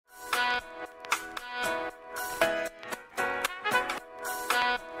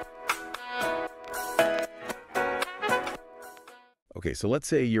Okay, so let's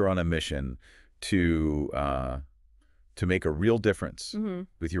say you're on a mission to make a real difference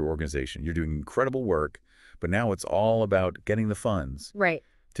with your organization. You're doing incredible work, but now it's all about getting the funds Right.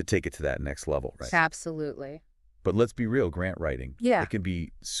 to take it to that next level, right? Absolutely. But let's be real, grant writing, Yeah. it can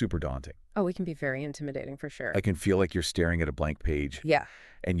be super daunting. Oh, it can be very intimidating for sure. I can feel like you're staring at a blank page Yeah.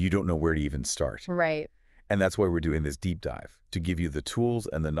 and you don't know where to even start. Right. And that's why we're doing this deep dive, to give you the tools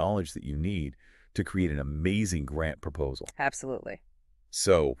and the knowledge that you need to create an amazing grant proposal. Absolutely.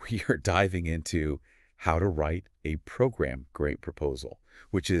 So we are diving into how to write a program grant proposal,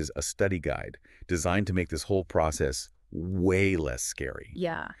 which is a study guide designed to make this whole process way less scary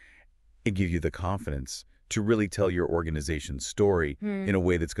Yeah. and give you the confidence to really tell your organization's story in a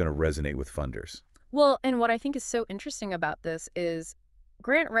way that's going to resonate with funders. Well, and what I think is so interesting about this is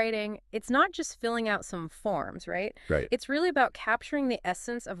grant writing, it's not just filling out some forms, right? Right. It's really about capturing the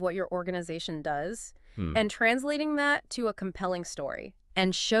essence of what your organization does and translating that to a compelling story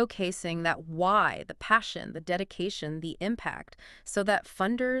and showcasing that why, the passion, the dedication, the impact, so that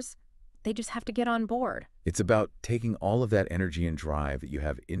funders, they just have to get on board. It's about taking all of that energy and drive that you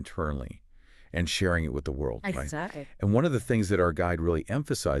have internally and sharing it with the world. Exactly. Right? And one of the things that our guide really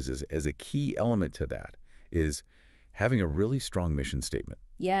emphasizes as a key element to that is having a really strong mission statement.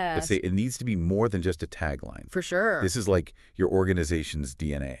 Yes. Let's say it needs to be more than just a tagline. For sure. This is like your organization's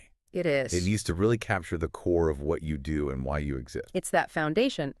DNA. It is. It needs to really capture the core of what you do and why you exist. It's that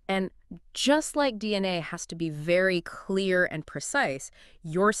foundation. And just like DNA has to be very clear and precise,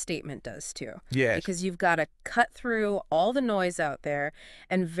 your statement does too. Yes. Because you've got to cut through all the noise out there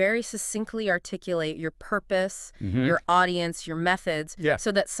and very succinctly articulate your purpose, your audience, your methods, so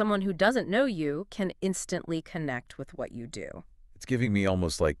that someone who doesn't know you can instantly connect with what you do. It's giving me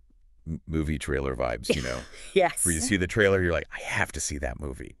almost like movie trailer vibes, you know? Yes. Where you see the trailer, you're like, I have to see that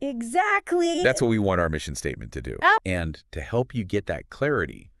movie. Exactly. That's what we want our mission statement to do. Oh. And to help you get that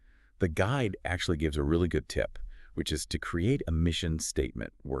clarity, the guide actually gives a really good tip, which is to create a mission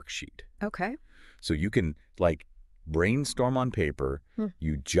statement worksheet. Okay. So you can like brainstorm on paper,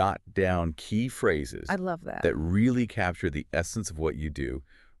 you jot down key phrases I love that. that really capture the essence of what you do,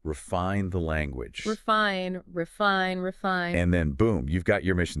 refine the language. Refine, refine, refine. And then boom, you've got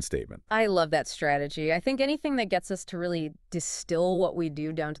your mission statement. I love that strategy. I think anything that gets us to really distill what we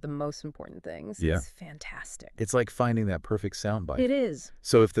do down to the most important things is fantastic. It's like finding that perfect soundbite. It is.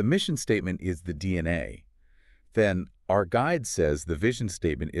 So if the mission statement is the DNA, then our guide says the vision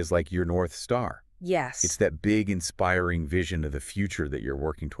statement is like your North Star. Yes. It's that big, inspiring vision of the future that you're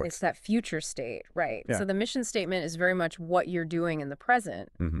working towards. It's that future state, right? Yeah. So the mission statement is very much what you're doing in the present,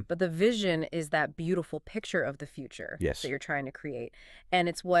 but the vision is that beautiful picture of the future that you're trying to create. And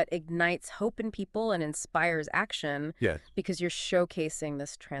it's what ignites hope in people and inspires action because you're showcasing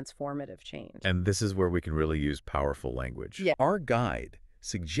this transformative change. And this is where we can really use powerful language. Yeah. Our guide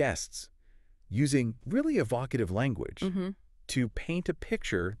suggests using really evocative language to paint a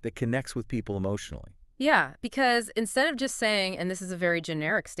picture that connects with people emotionally. Yeah, because instead of just saying, and this is a very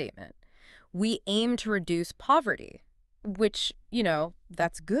generic statement, we aim to reduce poverty, which, you know,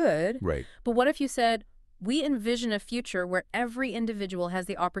 that's good. Right. But what if you said, we envision a future where every individual has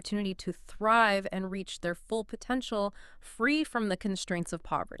the opportunity to thrive and reach their full potential free from the constraints of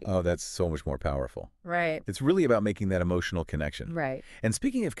poverty? Oh, that's so much more powerful. Right. It's really about making that emotional connection. Right. And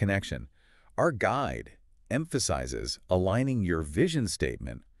speaking of connection, our guide emphasizes aligning your vision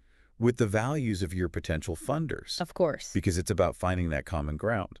statement with the values of your potential funders. Of course. Because it's about finding that common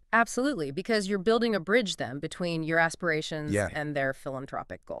ground. Absolutely, because you're building a bridge then between your aspirations and their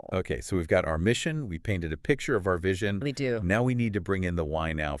philanthropic goal. Okay, so we've got our mission. We painted a picture of our vision. We do. Now we need to bring in the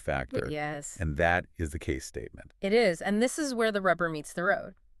why now factor. Yes. And that is the case statement. It is. And this is where the rubber meets the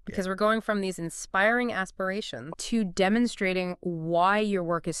road. Because we're going from these inspiring aspirations to demonstrating why your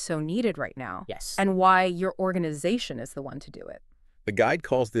work is so needed right now. Yes. And why your organization is the one to do it. The guide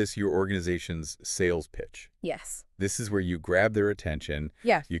calls this your organization's sales pitch. Yes. This is where you grab their attention.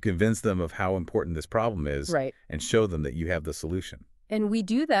 Yeah. You convince them of how important this problem is. Right. And show them that you have the solution. And we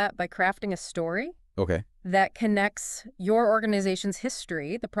do that by crafting a story Okay. that connects your organization's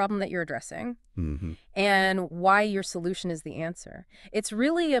history, the problem that you're addressing, and why your solution is the answer. It's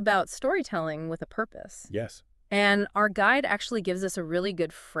really about storytelling with a purpose. Yes. And our guide actually gives us a really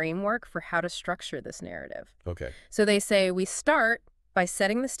good framework for how to structure this narrative. Okay. So they say we start by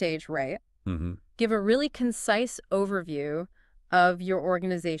setting the stage right, give a really concise overview of your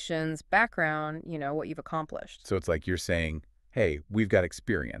organization's background, you know, what you've accomplished. So it's like you're saying, hey, we've got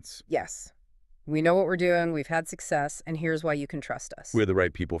experience. Yes. We know what we're doing, we've had success, and here's why you can trust us. We're the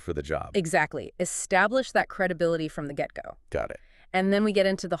right people for the job. Exactly. Establish that credibility from the get-go. Got it. And then we get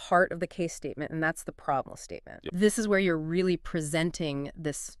into the heart of the case statement, and that's the problem statement. Yep. This is where you're really presenting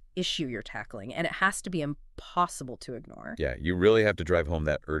this issue you're tackling, and it has to be impossible to ignore. Yeah, you really have to drive home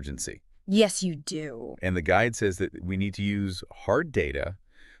that urgency. Yes, you do. And the guide says that we need to use hard data,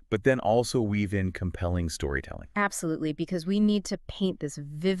 but then also weave in compelling storytelling. Absolutely, because we need to paint this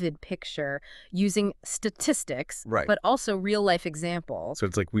vivid picture using statistics, Right. but also real-life examples. So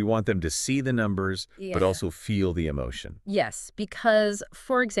it's like we want them to see the numbers, but also feel the emotion. Yes, because,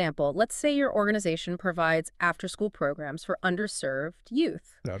 for example, let's say your organization provides after-school programs for underserved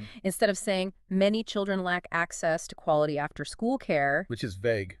youth. Instead of saying many children lack access to quality after-school care, Which is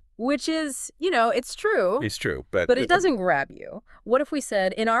vague. which is, it's true. It's true, but But it doesn't grab you. What if we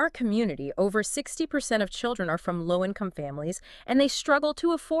said, in our community, over 60% of children are from low-income families, and they struggle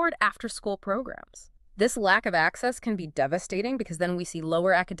to afford after-school programs? This lack of access can be devastating because then we see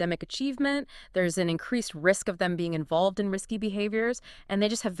lower academic achievement, there's an increased risk of them being involved in risky behaviors, and they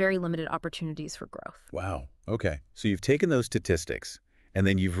just have very limited opportunities for growth. Wow. Okay. So you've taken those statistics, and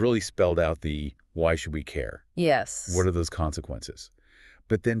then you've really spelled out the why should we care? Yes. What are those consequences?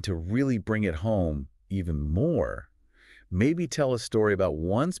 But then to really bring it home even more, maybe tell a story about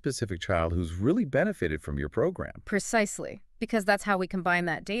one specific child who's really benefited from your program. Precisely, because that's how we combine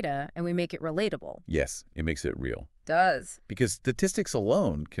that data and we make it relatable. Yes, it makes it real. Does. Because statistics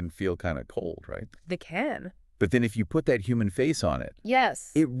alone can feel kind of cold, right? They can. But then if you put that human face on it,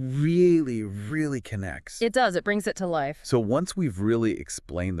 Yes. it really, really connects. It does. It brings it to life. So once we've really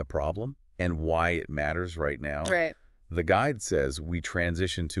explained the problem and why it matters right now, Right. the guide says we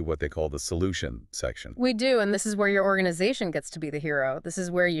transition to what they call the solution section. We do, and this is where your organization gets to be the hero. This is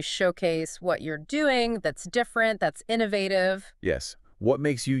where you showcase what you're doing that's different, that's innovative. Yes. What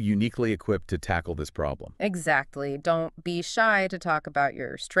makes you uniquely equipped to tackle this problem? Exactly. Don't be shy to talk about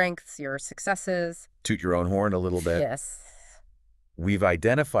your strengths, your successes. Toot your own horn a little bit. Yes. We've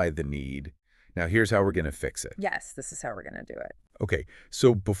identified the need. Now here's how we're going to fix it. Yes, this is how we're going to do it. Okay,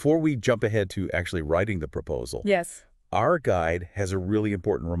 so before we jump ahead to actually writing the proposal, Yes. our guide has a really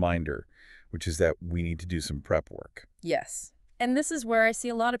important reminder, which is that we need to do some prep work. Yes. And this is where I see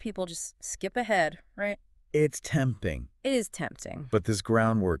a lot of people just skip ahead, right? It's tempting. It is tempting. But this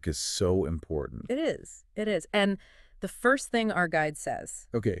groundwork is so important. It is. It is. And the first thing our guide says,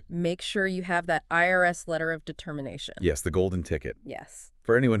 Okay. make sure you have that IRS letter of determination. Yes, the golden ticket. Yes.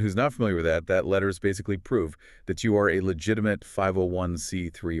 For anyone who's not familiar with that, that letter is basically proof that you are a legitimate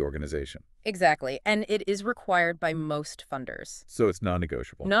 501c3 organization. Exactly. And it is required by most funders. So it's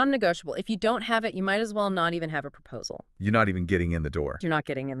non-negotiable. Non-negotiable. If you don't have it, you might as well not even have a proposal. You're not even getting in the door. You're not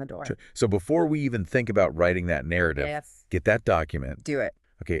getting in the door. So before we even think about writing that narrative, Yes. get that document. Do it.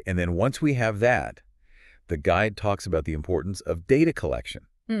 Okay, and then once we have that, the guide talks about the importance of data collection.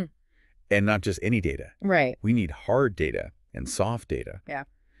 And not just any data. Right. We need hard data and soft data. Yeah.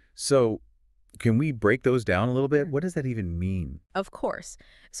 So can we break those down a little bit? What does that even mean? Of course.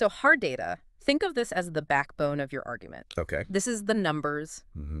 So hard data, think of this as the backbone of your argument. Okay. This is the numbers,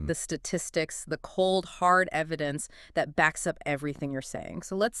 the statistics, the cold, hard evidence that backs up everything you're saying.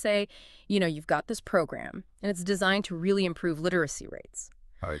 So let's say, you've got this program, and it's designed to really improve literacy rates.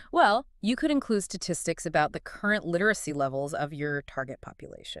 Right. Well, you could include statistics about the current literacy levels of your target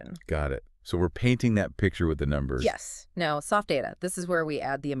population. Got it. So we're painting that picture with the numbers. Yes. Now, soft data, this is where we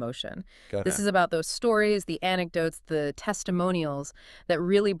add the emotion. Got This it. is about those stories, the anecdotes, the testimonials that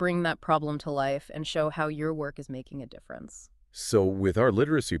really bring that problem to life and show how your work is making a difference. So with our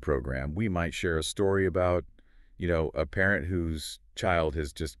literacy program, we might share a story about, a parent whose child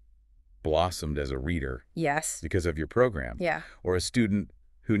has just blossomed as a reader. Yes. Because of your program. Yeah. Or a student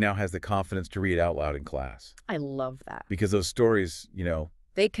who now has the confidence to read out loud in class. I love that. Because those stories,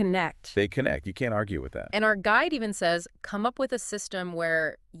 they connect. They connect. You can't argue with that. And our guide even says, come up with a system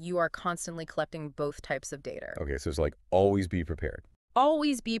where you are constantly collecting both types of data. Okay, so it's like always be prepared.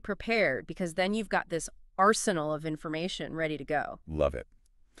 Always be prepared, because then you've got this arsenal of information ready to go. Love it.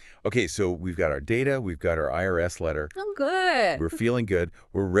 Okay, so we've got our data, we've got our IRS letter. Oh, good. We're feeling good.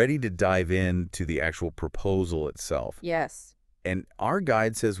 We're ready to dive into the actual proposal itself. Yes. And our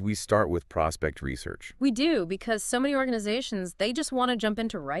guide says we start with prospect research. We do, because so many organizations, they just want to jump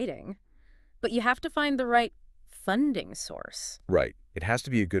into writing. But you have to find the right funding source. Right. It has to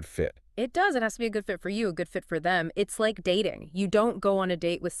be a good fit. It does. It has to be a good fit for you, a good fit for them. It's like dating. You don't go on a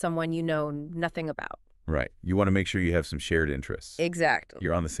date with someone you know nothing about. Right. You want to make sure you have some shared interests. Exactly.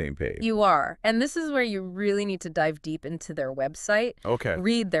 You're on the same page. You are. And this is where you really need to dive deep into their website. Okay.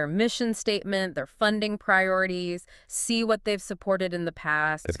 Read their mission statement, their funding priorities, see what they've supported in the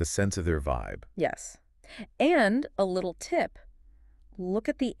past. Get the sense of their vibe. Yes. And a little tip, look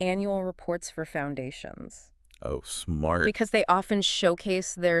at the annual reports for foundations. Oh, smart. Because they often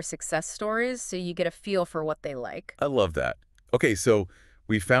showcase their success stories, so you get a feel for what they like. I love that. Okay, so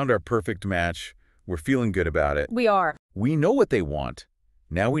we found our perfect match. We're feeling good about it. We are. We know what they want.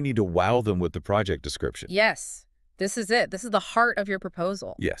 Now we need to wow them with the project description. Yes. This is it. This is the heart of your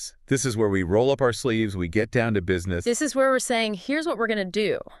proposal. Yes. This is where we roll up our sleeves, we get down to business. This is where we're saying, here's what we're going to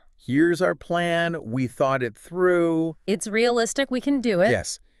do. Here's our plan. We thought it through. It's realistic. We can do it.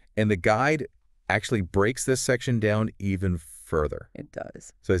 Yes. And the guide actually breaks this section down even further. It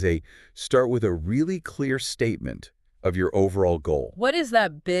does. So I say, start with a really clear statement of your overall goal. What is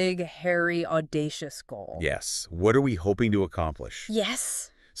that big, hairy, audacious goal? Yes. What are we hoping to accomplish?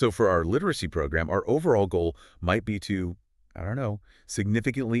 Yes. So for our literacy program, our overall goal might be to, I don't know,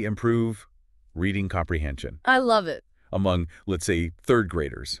 significantly improve reading comprehension. I love it. Among, let's say, third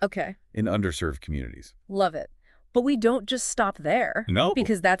graders. Okay. In underserved communities. Love it. But we don't just stop there. No.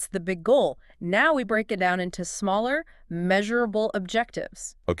 Because that's the big goal. Now we break it down into smaller, measurable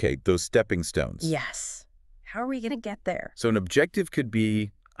objectives. Okay, those stepping stones. Yes. How are we going to get there? So an objective could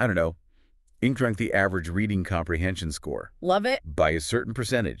be, I don't know, increase the average reading comprehension score. Love it. By a certain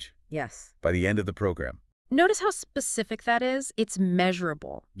percentage. Yes. By the end of the program. Notice how specific that is. It's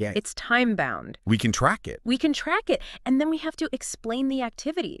measurable. Yeah. It's time-bound. We can track it. We can track it. And then we have to explain the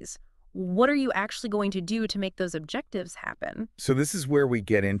activities. What are you actually going to do to make those objectives happen? So this is where we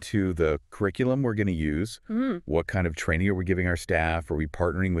get into the curriculum we're going to use. What kind of training are we giving our staff? Are we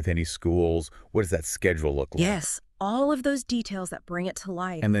partnering with any schools? What does that schedule look like? Yes, all of those details that bring it to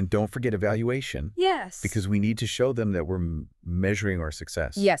life. And then don't forget evaluation. Yes. Because we need to show them that we're measuring our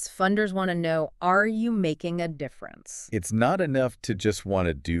success. Yes, funders want to know, are you making a difference? It's not enough to just want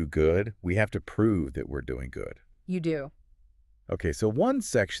to do good. We have to prove that we're doing good. You do. Okay, so one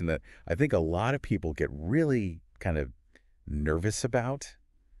section that I think a lot of people get really kind of nervous about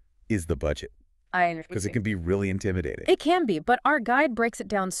is the budget. I understand. Because it can be really intimidating. It can be, but our guide breaks it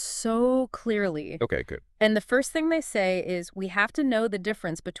down so clearly. Okay, good. And the first thing they say is we have to know the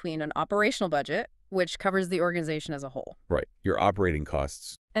difference between an operational budget, which covers the organization as a whole. Right, your operating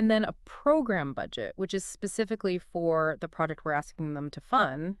costs. And then a program budget, which is specifically for the project we're asking them to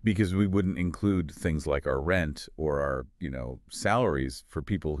fund. Because we wouldn't include things like our rent or our, salaries for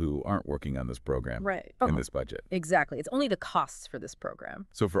people who aren't working on this program. Right. In this budget. Exactly. It's only the costs for this program.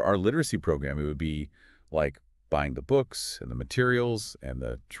 So for our literacy program, it would be like buying the books and the materials and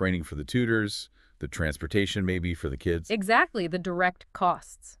the training for the tutors, the transportation maybe for the kids. Exactly. The direct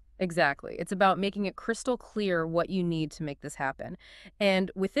costs. Exactly. It's about making it crystal clear what you need to make this happen. And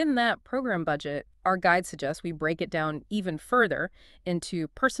within that program budget, our guide suggests we break it down even further into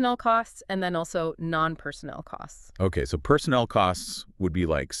personnel costs and then also non-personnel costs. Okay, so personnel costs would be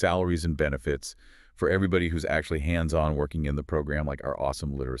like salaries and benefits for everybody who's actually hands-on working in the program, like our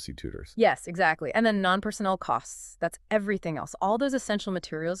awesome literacy tutors. Yes, exactly. And then non-personnel costs. That's everything else. All those essential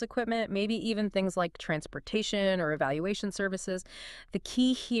materials equipment, maybe even things like transportation or evaluation services. The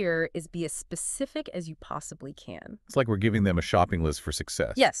key here is be as specific as you possibly can. It's like we're giving them a shopping list for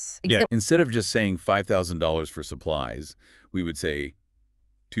success. Yes. Yeah. Instead of just saying $5,000 for supplies, we would say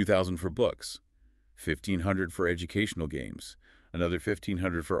 $2,000 for books, $1,500 for educational games, another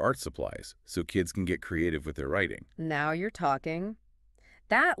 $1,500 for art supplies, so kids can get creative with their writing. Now you're talking.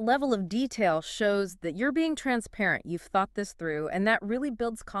 That level of detail shows that you're being transparent, you've thought this through, and that really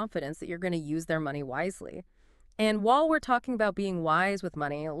builds confidence that you're going to use their money wisely. And while we're talking about being wise with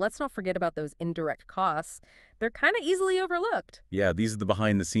money, let's not forget about those indirect costs. They're kind of easily overlooked. Yeah, these are the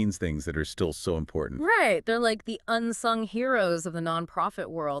behind-the-scenes things that are still so important. Right. They're like the unsung heroes of the nonprofit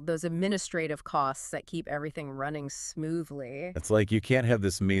world, those administrative costs that keep everything running smoothly. It's like you can't have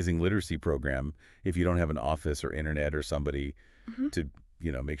this amazing literacy program if you don't have an office or internet or somebody to,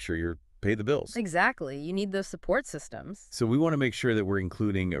 make sure you're pay the bills. Exactly. You need those support systems. So we want to make sure that we're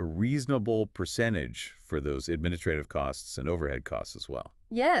including a reasonable percentage for those administrative costs and overhead costs as well.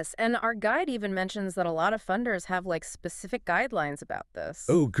 Yes, and our guide even mentions that a lot of funders have specific guidelines about this.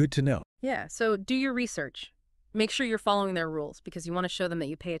 Oh, good to know. Yeah, so do your research. Make sure you're following their rules because you want to show them that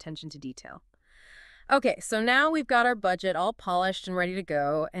you pay attention to detail. Okay, so now we've got our budget all polished and ready to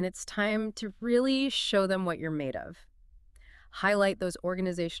go, and it's time to really show them what you're made of. Highlight those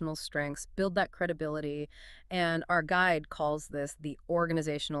organizational strengths, build that credibility, and our guide calls this the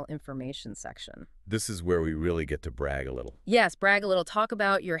organizational information section. This is where we really get to brag a little. Yes, brag a little. Talk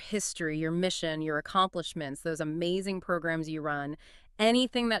about your history, your mission, your accomplishments, those amazing programs you run,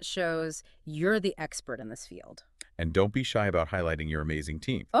 anything that shows you're the expert in this field. And don't be shy about highlighting your amazing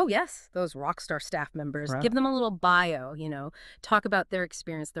team. Oh, yes, those rock star staff members. Give them a little bio, talk about their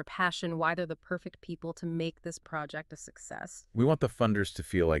experience, their passion, why they're the perfect people to make this project a success. We want the funders to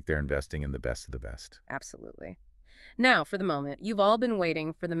feel like they're investing in the best of the best. Absolutely. Now, for the moment, you've all been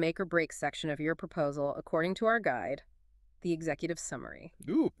waiting for the make or break section of your proposal according to our guide, the executive summary.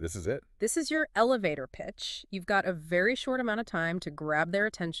 Ooh, this is it. This is your elevator pitch. You've got a very short amount of time to grab their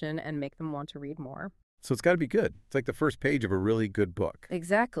attention and make them want to read more. So it's got to be good. It's like the first page of a really good book.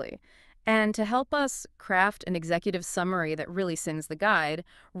 Exactly. And to help us craft an executive summary that really sings the guide,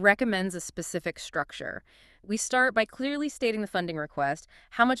 recommends a specific structure. We start by clearly stating the funding request.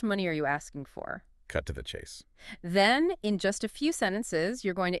 How much money are you asking for? Cut to the chase. Then, in just a few sentences,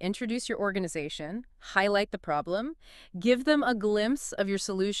 you're going to introduce your organization, highlight the problem, give them a glimpse of your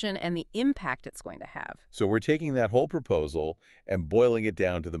solution and the impact it's going to have. So we're taking that whole proposal and boiling it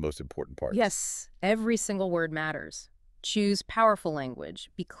down to the most important parts. Yes, every single word matters. Choose powerful language,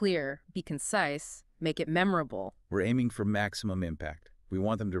 be clear, be concise, make it memorable. We're aiming for maximum impact. We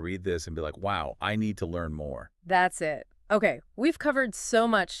want them to read this and be like, wow, I need to learn more. That's it. Okay, we've covered so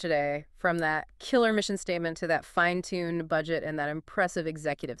much today, from that killer mission statement to that fine-tuned budget and that impressive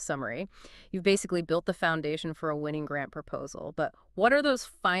executive summary. You've basically built the foundation for a winning grant proposal. But what are those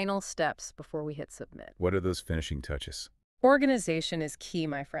final steps before we hit submit? What are those finishing touches? Organization is key,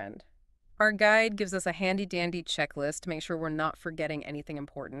 my friend. Our guide gives us a handy-dandy checklist to make sure we're not forgetting anything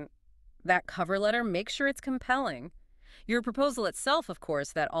important. That cover letter, make sure it's compelling. Your proposal itself, of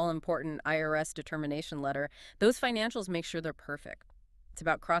course, that all-important IRS determination letter, those financials make sure they're perfect. It's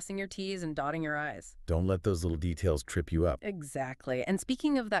about crossing your T's and dotting your I's. Don't let those little details trip you up. Exactly. And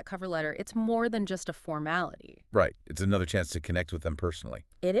speaking of that cover letter, it's more than just a formality. Right. It's another chance to connect with them personally.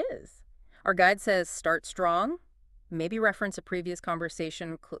 It is. Our guide says start strong, maybe reference a previous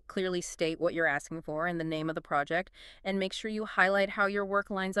conversation, clearly state what you're asking for and the name of the project, and make sure you highlight how your work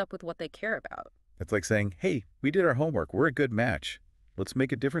lines up with what they care about. It's like saying, hey, we did our homework. We're a good match. Let's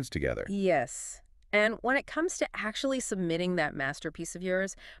make a difference together. Yes. And when it comes to actually submitting that masterpiece of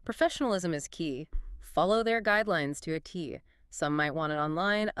yours, professionalism is key. Follow their guidelines to a T. Some might want it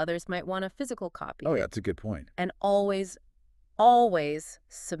online, others might want a physical copy. Oh, yeah, that's a good point. And always, always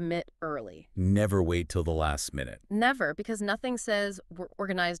submit early. Never wait till the last minute. Never, because nothing says we're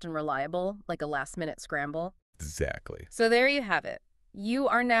organized and reliable like a last-minute scramble. Exactly. So there you have it. You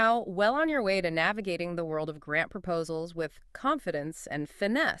are now well on your way to navigating the world of grant proposals with confidence and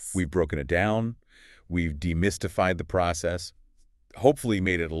finesse. We've broken it down. We've demystified the process, hopefully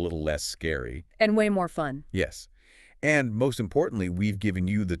made it a little less scary. And way more fun. Yes. And most importantly, we've given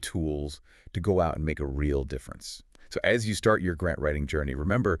you the tools to go out and make a real difference. So as you start your grant writing journey,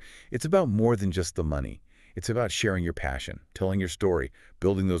 remember, it's about more than just the money. It's about sharing your passion, telling your story,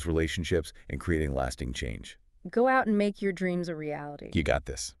 building those relationships, and creating lasting change. Go out and make your dreams a reality. You got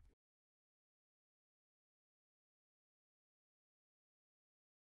this.